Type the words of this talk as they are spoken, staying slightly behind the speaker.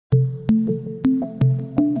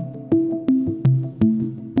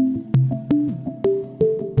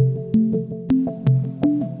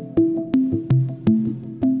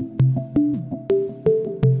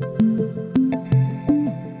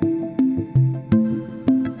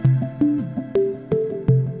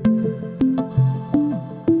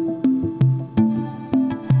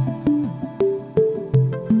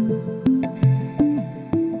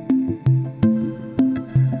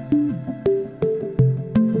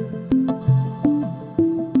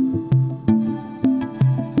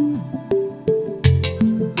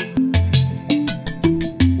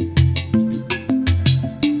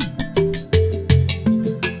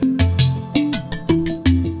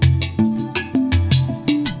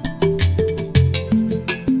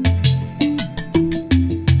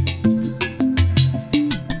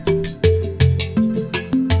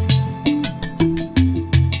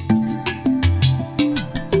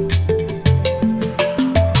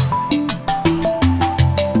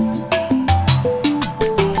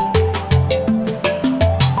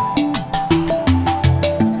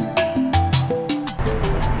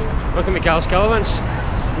Palace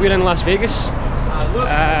Gallivants. We're in Las Vegas.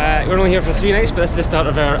 We're only here for 3 nights, but this is the start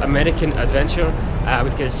of our American adventure.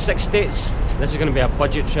 We've got 6 states. This is going to be a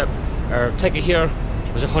budget trip. Our ticket here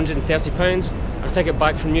was £130. Our ticket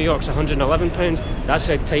back from New York's £111. That's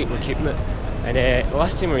how tight we're keeping it. And the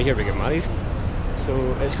last time we were here we got married.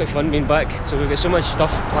 So it's quite fun being back. So we've got so much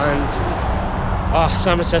stuff planned.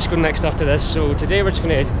 San Francisco next after this. So today we're just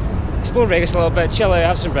going to explore Vegas a little bit, chill out,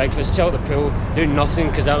 have some breakfast, chill at the pool, do nothing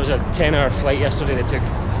because that was a 10-hour flight yesterday that took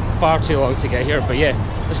far too long to get here. But yeah,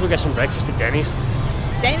 let's go get some breakfast at Denny's.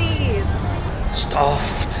 Denny's!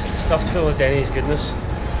 Stuffed full of Denny's goodness.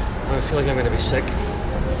 I feel like I'm going to be sick.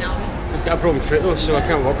 No. I've got a broken foot though, so I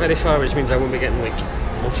can't walk very far, which means I won't be getting like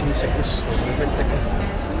motion sickness or movement sickness.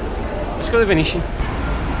 Let's go to the Venetian.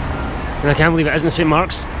 And I can't believe it isn't St.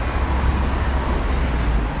 Mark's.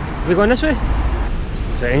 Are we going this way?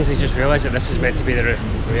 So Ainsley just realised that this is meant to be the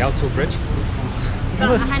Rialto Bridge.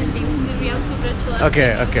 Well, I hadn't been to the Rialto Bridge last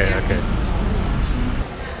Okay.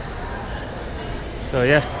 So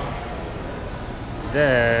yeah,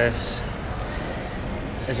 this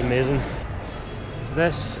is amazing. So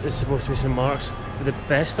this is supposed to be St. Mark's, but the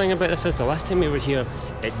best thing about this is the last time we were here,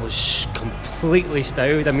 it was completely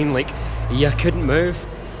stowed. I mean, like, you couldn't move.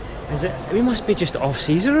 Is it? I mean, it must be just off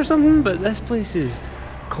season or something, but this place is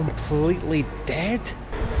completely dead.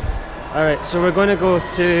 Alright, so we're going to go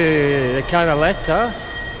to the Canaletta,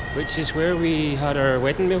 which is where we had our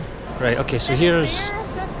wedding meal. Right, okay, so here's...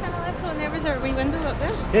 Canaletta, and there was our wee window up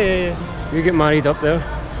there. Yeah. We get married up there.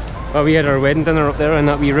 Well, we had our wedding dinner up there in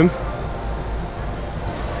that wee room.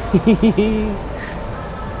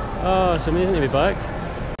 Oh, it's amazing to be back.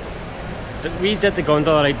 So we did the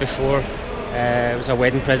gondola ride before. It was a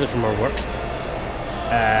wedding present from our work.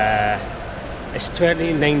 It's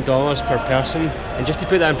 $29 per person, and just to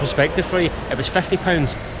put that in perspective for you, it was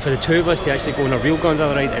 £50 for the 2 of us to actually go on a real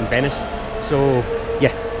gondola ride in Venice. So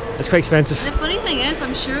yeah, it's quite expensive. The funny thing is,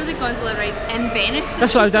 I'm sure the gondola rides in Venice.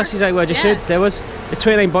 That's exactly what I just said. It's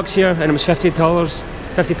 $29 here, and it was £50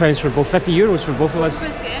 for both, €50 for both of us.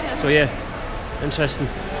 So yeah, interesting.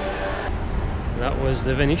 That was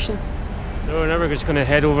the Venetian. So now we're just going to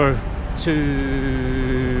head over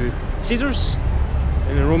to Cesars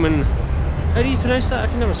in the Roman. How do you pronounce that? I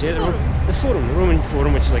can never say it. The Roman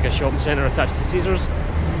Forum, which is like a shopping centre attached to Cesars.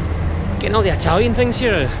 Getting all the Italian things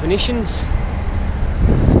here, Venetians,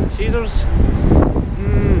 Cesars.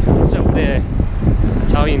 What's up with the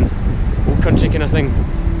Italian old country kind of thing?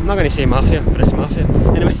 I'm not going to say mafia, but it's mafia.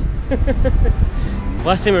 Anyway,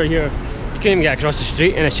 last time we were here, you couldn't even get across the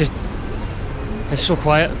street, and it's so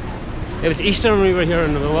quiet. It was Easter when we were here,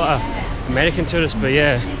 and there were a lot of American tourists, but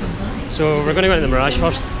yeah. So we're going to go into the Mirage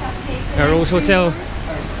first. Our Rose Hotel,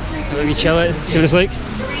 let me chill it, see what it's like.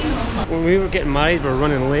 When we were getting married, we were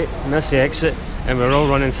running late, and that's the exit, and we were all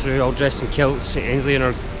running through, all dressed in kilts, Ainsley in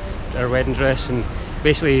our wedding dress, and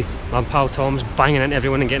basically my pal Tom's banging into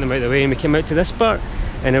everyone and getting them out of the way, and we came out to this part,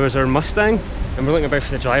 and there was our Mustang, and we're looking about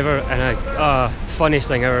for the driver, and funniest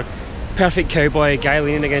thing ever, perfect cowboy guy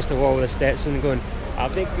leaning against the wall with a Stetson going, "I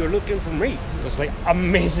think you're looking for me." It was like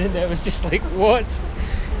amazing. It was just like, what?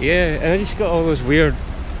 Yeah, and I just got all those weird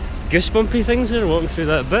goosebumpy things there walking through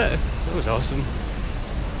that bit. It was awesome.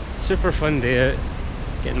 Super fun day out.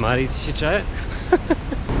 Getting married, you should try it.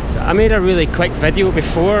 So I made a really quick video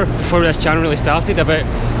before this channel really started about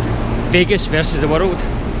Vegas versus the world.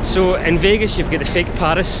 So in Vegas you've got the fake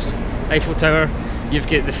Paris Eiffel Tower, you've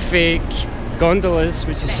got the fake gondolas,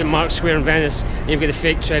 which is St. Mark's Square in Venice, and you've got the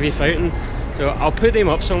fake Trevi Fountain. So I'll put them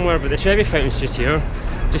up somewhere, but the Trevi Fountain's just here,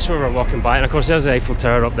 just where we're walking by, and of course there's the Eiffel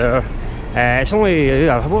Tower up there. It's only,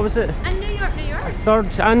 what was it? And New York. A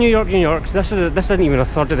third, and New York. So this isn't even a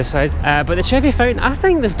third of the size. But the Trevi Fountain, I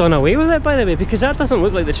think they've done away with it, by the way, because that doesn't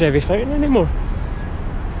look like the Trevi Fountain anymore.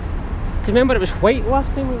 Because remember, it was white last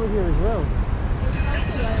time we were here as well.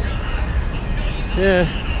 Yeah.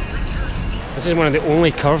 This is one of the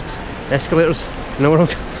only curved escalators in the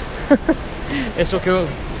world. It's so cool.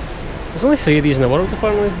 There's only 3 of these in the world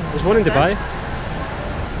apparently. There's one in Dubai.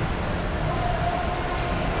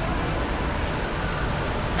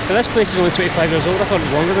 So this place is only 25 years old. I thought it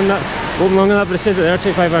was longer than that. Open longer than that, but it says that they're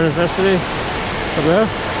 25th anniversary up there.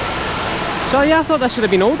 So yeah, I thought this would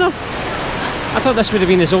have been older. I thought this would have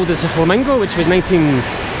been as old as the Flamingo, which was 1962,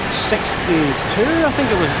 I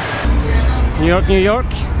think it was. York New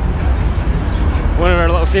Yrok. One of our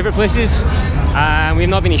little favourite places. We've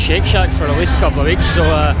not been to Shake Shack for at least a couple of weeks, so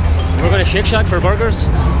we're going to Shake Shack for burgers,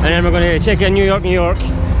 and then we're going to check in York New Yrok.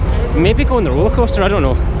 Maybe go on the roller coaster, I don't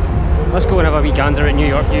know. Let's go and have a wee gander at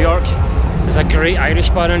York New Yrok. There's a great Irish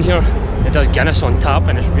bar in here. It does Guinness on tap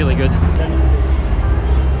and it's really good.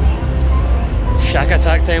 shack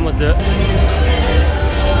attack time, let's do it.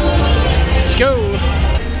 Let's go!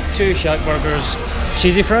 2 shack burgers.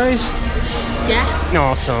 Cheesy fries? Yeah.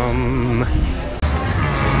 Awesome.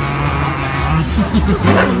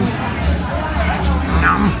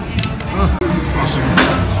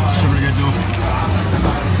 Super good though.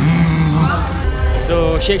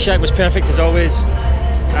 So Shake Shack was perfect as always.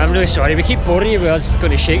 I'm really sorry, we keep boring you with us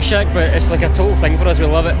going to Shake Shack, but it's like a total thing for us, we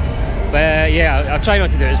love it. But yeah, I'll try not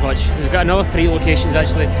to do it as much. We've got another 3 locations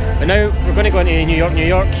actually. But now we're going to go into New York, New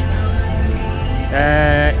York.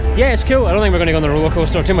 Yeah, it's cool. I don't think we're going to go on the roller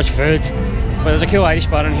coaster, too much food. But there's a cool Irish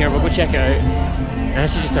bar in here, we'll go check it out. And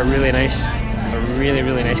this is just a really nice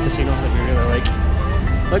casino that we really like.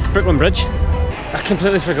 Look, Brooklyn Bridge. I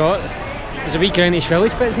completely forgot. There's a wee Greenwich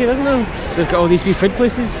Village bit here, isn't there? They've got all these wee food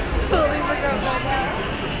places. Totally forgot about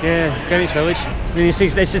that. Yeah, it's Greenwich Village. I mean, it's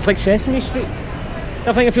just like Sesame Street.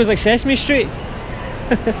 I think it feels like Sesame Street.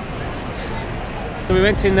 So we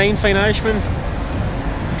went to 9 Fine Irishmen,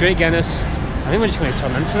 Great Guinness. I think we're just going to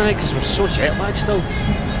turn in for the night because we're so jet lagged still.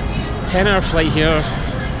 It's a 10-hour flight here.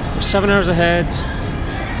 We're 7 hours ahead.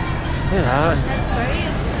 Look at that. That's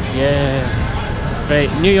pretty. Yeah. Right,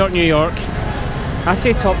 New York, New York. I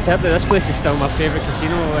say top tip that this place is still my favourite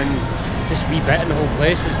casino and just wee bit in the whole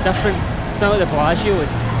place. It's different. It's not like the Bellagio.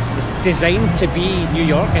 It's designed to be New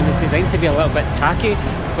York and it's designed to be a little bit tacky,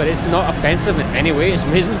 but it's not offensive in any way. It's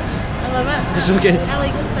amazing. I love it. It's so good. I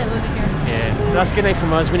like the style over here. Yeah. So that's good night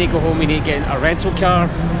from us. We need to go home. We need to get a rental car.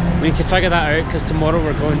 We need to figure that out because tomorrow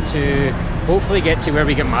we're going to hopefully get to where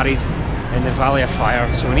we get married in the Valley of Fire.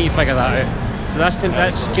 So we need to figure that out. So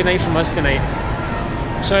that's good night from us tonight.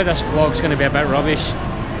 Sorry this vlog's going to be a bit rubbish.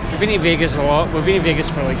 We've been to Vegas a lot. We've been to Vegas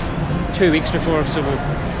for like 2 weeks before, so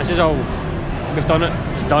this is all, we've done it.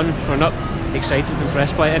 It's done. We're not excited and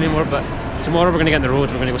impressed by it anymore, but tomorrow we're going to get on the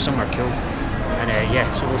road. We're going to go somewhere cool. And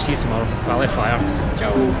yeah, so we'll see you tomorrow. Valley of Fire.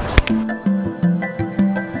 Ciao.